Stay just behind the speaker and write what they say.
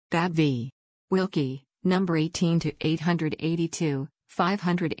Babb v. Wilkie, number 18 to 882,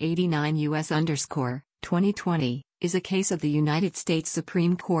 589 US_2020, is a case of the United States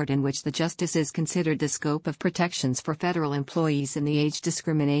Supreme Court in which the justices considered the scope of protections for federal employees in the Age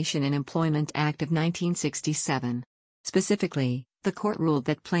Discrimination in Employment Act of 1967. Specifically, the court ruled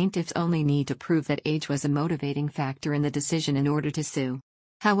that plaintiffs only need to prove that age was a motivating factor in the decision in order to sue.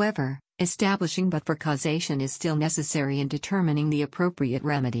 However, establishing but-for causation is still necessary in determining the appropriate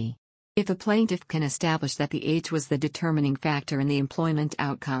remedy. If a plaintiff can establish that the age was the determining factor in the employment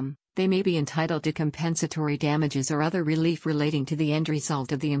outcome, they may be entitled to compensatory damages or other relief relating to the end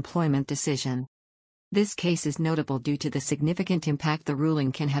result of the employment decision. This case is notable due to the significant impact the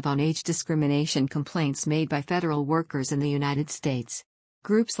ruling can have on age discrimination complaints made by federal workers in the United States.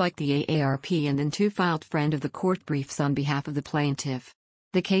 Groups like the AARP and the filed friend of the court briefs on behalf of the plaintiff.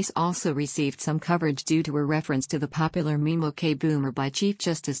 The case also received some coverage due to a reference to the popular meme "OK Boomer" by Chief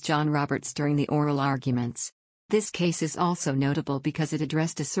Justice John Roberts during the oral arguments. This case is also notable because it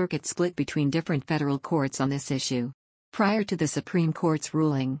addressed a circuit split between different federal courts on this issue. Prior to the Supreme Court's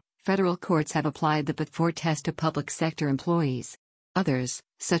ruling, federal courts have applied the but-for test to public sector employees. Others,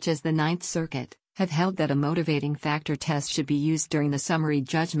 such as the Ninth Circuit, have held that a motivating factor test should be used during the summary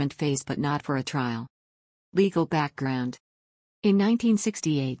judgment phase but not for a trial. Legal background. In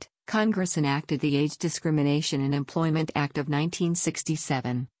 1968, Congress enacted the Age Discrimination in Employment Act of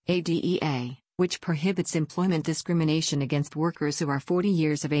 1967, ADEA, which prohibits employment discrimination against workers who are 40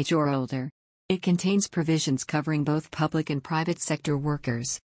 years of age or older. It contains provisions covering both public and private sector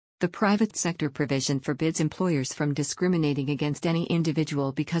workers. The private sector provision forbids employers from discriminating against any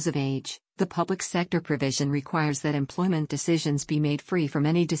individual because of age. The public sector provision requires that employment decisions be made free from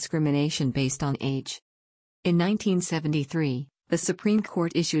any discrimination based on age. In 1973, the Supreme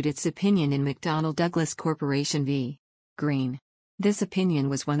Court issued its opinion in McDonnell Douglas Corporation v. Green. This opinion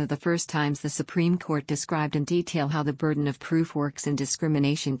was one of the first times the Supreme Court described in detail how the burden of proof works in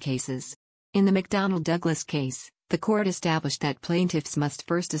discrimination cases. In the McDonnell Douglas case, the court established that plaintiffs must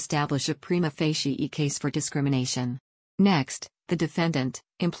first establish a prima facie case for discrimination. Next, the defendant,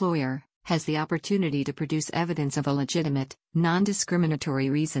 employer, has the opportunity to produce evidence of a legitimate, non-discriminatory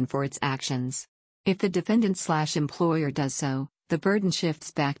reason for its actions. If the defendant/employer does so, the burden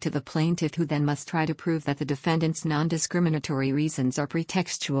shifts back to the plaintiff, who then must try to prove that the defendant's non-discriminatory reasons are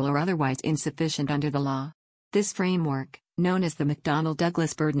pretextual or otherwise insufficient under the law. This framework, known as the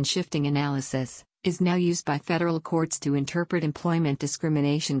McDonnell-Douglas burden shifting analysis, is now used by federal courts to interpret employment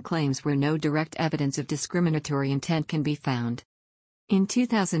discrimination claims where no direct evidence of discriminatory intent can be found. In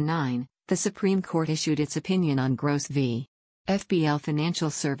 2009, the Supreme Court issued its opinion on Gross v. FBL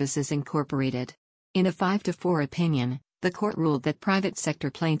Financial Services Incorporated. In a 5-4 opinion, the court ruled that private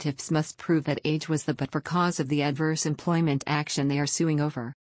sector plaintiffs must prove that age was the but-for cause of the adverse employment action they are suing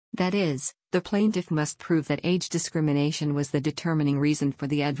over. That is, the plaintiff must prove that age discrimination was the determining reason for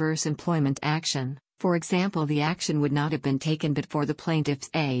the adverse employment action. For example, the action would not have been taken but for the plaintiff's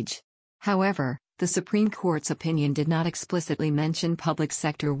age. However, the Supreme Court's opinion did not explicitly mention public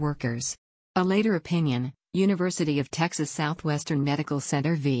sector workers. A later opinion, University of Texas Southwestern Medical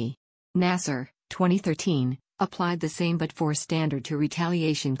Center v. Nassar, 2013, applied the same but-for standard to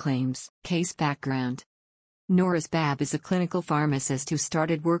retaliation claims. Case background. Norris Babb is a clinical pharmacist who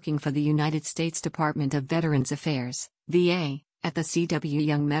started working for the United States Department of Veterans Affairs, VA, at the C.W.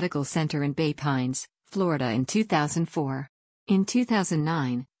 Young Medical Center in Bay Pines, Florida in 2004. In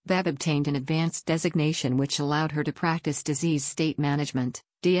 2009, Babb obtained an advanced designation which allowed her to practice disease state management,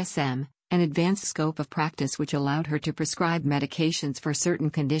 DSM, an advanced scope of practice which allowed her to prescribe medications for certain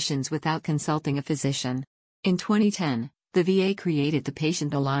conditions without consulting a physician. In 2010, the VA created the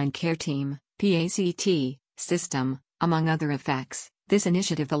Patient Aligned Care Team, PACT, system. Among other effects, this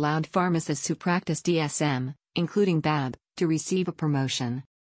initiative allowed pharmacists who practice DSM, including Babb, to receive a promotion.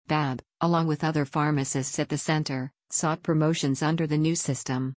 Babb, along with other pharmacists at the center, sought promotions under the new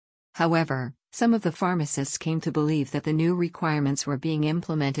system. However, some of the pharmacists came to believe that the new requirements were being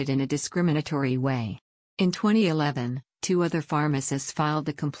implemented in a discriminatory way. In 2011, 2 other pharmacists filed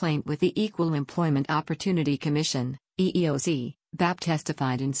the complaint with the Equal Employment Opportunity Commission, EEOC. Babb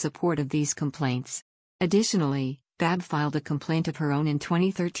testified in support of these complaints. Additionally, Babb filed a complaint of her own in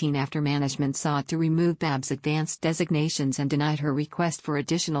 2013 after management sought to remove Babb's advanced designations and denied her request for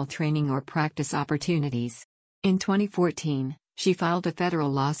additional training or practice opportunities. In 2014, she filed a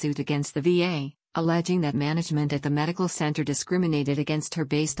federal lawsuit against the VA, alleging that management at the medical center discriminated against her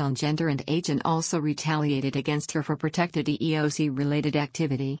based on gender and age and also retaliated against her for protected EEOC-related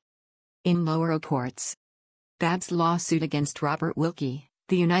activity. In lower courts, Babb's lawsuit against Robert Wilkie,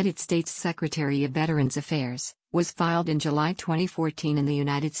 the United States Secretary of Veterans Affairs, was filed in July 2014 in the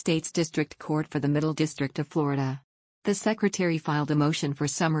United States District Court for the Middle District of Florida. The Secretary filed a motion for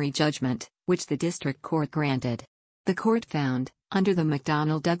summary judgment, which the District Court granted. The court found, under the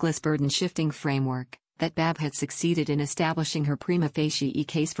McDonnell-Douglas burden-shifting framework, that Babb had succeeded in establishing her prima facie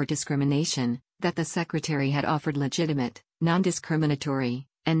case for discrimination, that the Secretary had offered legitimate, non-discriminatory,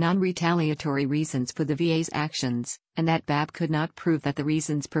 and non-retaliatory reasons for the VA's actions, and that Babb could not prove that the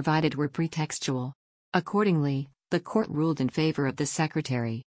reasons provided were pretextual. Accordingly, the court ruled in favor of the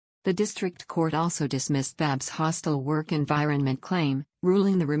Secretary. The District Court also dismissed Babb's hostile work environment claim,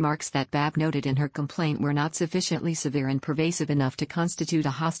 ruling the remarks that Babb noted in her complaint were not sufficiently severe and pervasive enough to constitute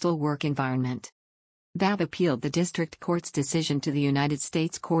a hostile work environment. Babb appealed the District Court's decision to the United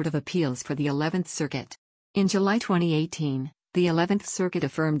States Court of Appeals for the 11th Circuit. In July 2018, the 11th Circuit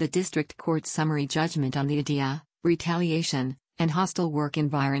affirmed the District Court's summary judgment on the ADEA, retaliation, and hostile work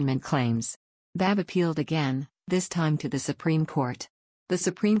environment claims. Babb appealed again, this time to the Supreme Court. The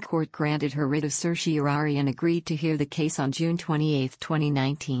Supreme Court granted her writ of certiorari and agreed to hear the case on June 28,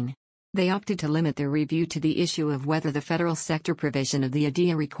 2019. They opted to limit their review to the issue of whether the federal sector provision of the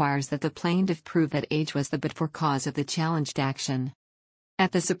ADEA requires that the plaintiff prove that age was the but-for cause of the challenged action.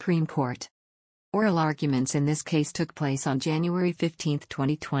 At the Supreme Court, oral arguments in this case took place on January 15,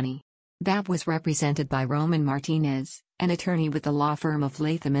 2020. Babb was represented by Roman Martinez, an attorney with the law firm of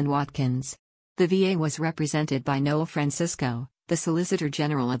Latham & Watkins. The VA was represented by Noah Francisco, the Solicitor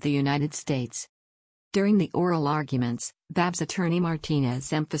General of the United States. During the oral arguments, Babb's attorney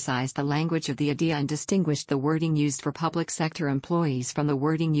Martinez emphasized the language of the ADEA and distinguished the wording used for public sector employees from the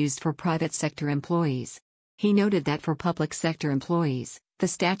wording used for private sector employees. He noted that for public sector employees, the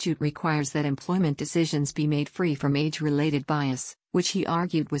statute requires that employment decisions be made free from age-related bias, which he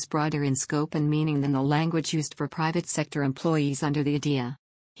argued was broader in scope and meaning than the language used for private sector employees under the ADEA.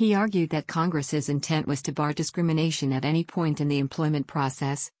 He argued that Congress's intent was to bar discrimination at any point in the employment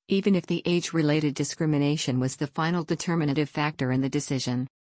process, even if the age-related discrimination was the final determinative factor in the decision.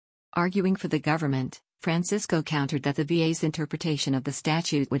 Arguing for the government, Francisco countered that the VA's interpretation of the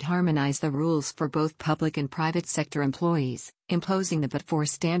statute would harmonize the rules for both public and private sector employees, imposing the but-for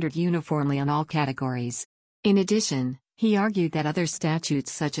standard uniformly on all categories. In addition, he argued that other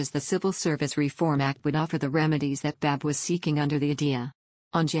statutes such as the Civil Service Reform Act would offer the remedies that Babb was seeking under the ADEA.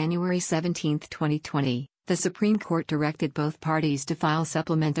 On January 17, 2020, the Supreme Court directed both parties to file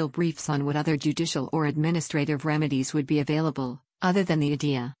supplemental briefs on what other judicial or administrative remedies would be available, other than the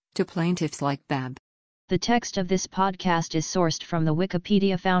ADEA, to plaintiffs like Babb. The text of this podcast is sourced from the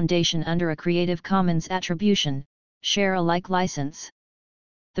Wikipedia Foundation under a Creative Commons Attribution, Share Alike license.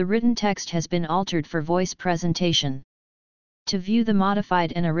 The written text has been altered for voice presentation. To view the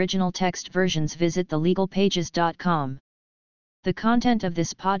modified and original text versions, visit thelegalpages.com. The content of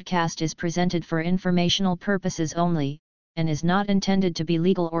this podcast is presented for informational purposes only, and is not intended to be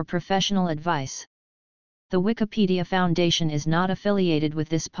legal or professional advice. The Wikipedia Foundation is not affiliated with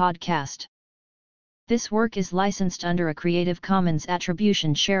this podcast. This work is licensed under a Creative Commons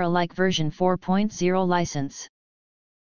Attribution Share Alike version 4.0 license.